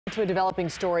To a developing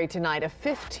story tonight. A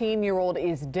 15-year-old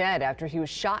is dead after he was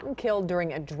shot and killed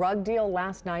during a drug deal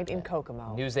last night in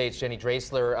Kokomo. News 8's Jenny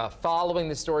Dreasler following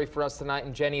the story for us tonight.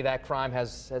 And Jenny, that crime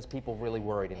has people really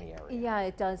worried in the area. Yeah,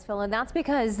 it does, Phil. And that's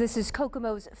because this is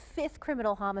Kokomo's 5th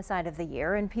criminal homicide of the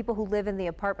year. And people who live in the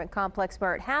apartment complex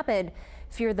where it happened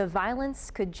fear the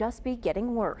violence could just be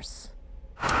getting worse.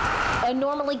 A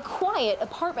normally quiet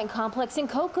apartment complex in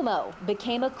Kokomo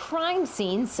became a crime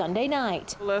scene Sunday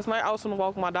night. Last night I was going to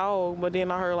walk my dog, but then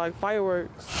I heard like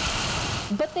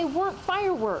fireworks. But they weren't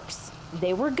fireworks.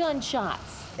 They were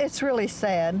gunshots. It's really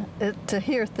sad to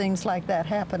hear things like that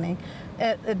happening.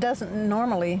 It doesn't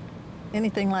normally,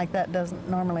 anything like that doesn't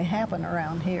normally happen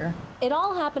around here. It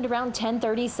all happened around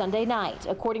 10:30 Sunday night.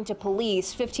 According to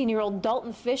police, 15-year-old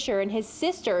Dalton Fisher and his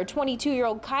sister,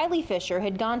 22-year-old Kylie Fisher,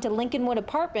 had gone to Lincolnwood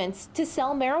Apartments to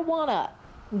sell marijuana.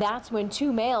 That's when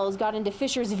two males got into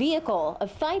Fisher's vehicle. A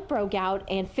fight broke out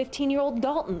and 15-year-old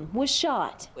Dalton was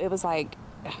shot. It was like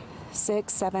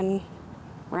 6, 7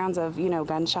 rounds of,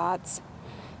 gunshots,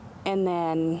 and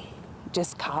then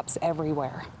just cops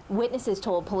everywhere. Witnesses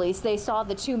told police they saw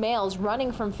the two males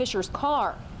running from Fisher's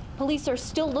car. Police are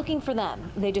still looking for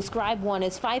them. They describe one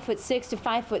as 5'6" to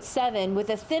 5'7" with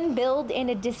a thin build and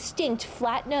a distinct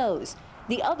flat nose.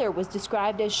 The other was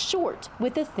described as short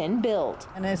with a thin build.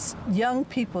 And it's young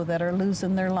people that are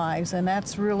losing their lives, and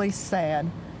that's really sad,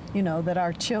 that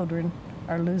our children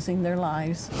are losing their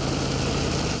lives.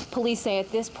 Police say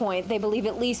at this point they believe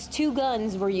at least 2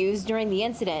 guns were used during the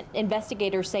incident.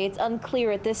 Investigators say it's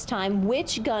unclear at this time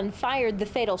which gun fired the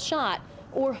fatal shot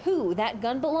or who that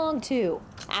gun belonged to.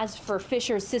 As for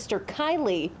Fisher's sister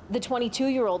Kylie, the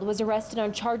 22-year-old was arrested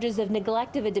on charges of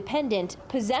neglect of a dependent,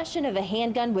 possession of a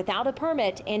handgun without a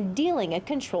permit, and dealing a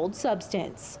controlled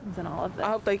substance. And all of this. I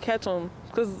hope they catch them,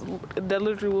 because that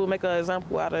literally will make an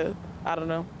example out of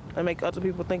them and make other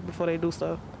people think before they do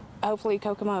stuff. Hopefully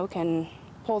Kokomo can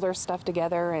pull their stuff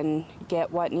together and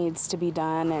get what needs to be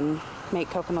done and make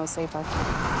Kokomo safer.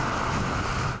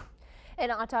 An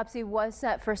autopsy was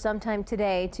set for sometime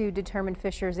today to determine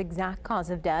Fisher's exact cause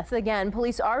of death. Again,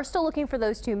 police are still looking for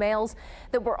those 2 males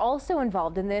that were also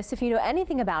involved in this. If you know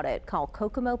anything about it, call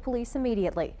Kokomo Police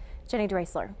immediately. Jenny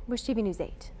Dreasler, WISH TV News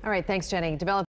 8. All right, thanks, Jenny.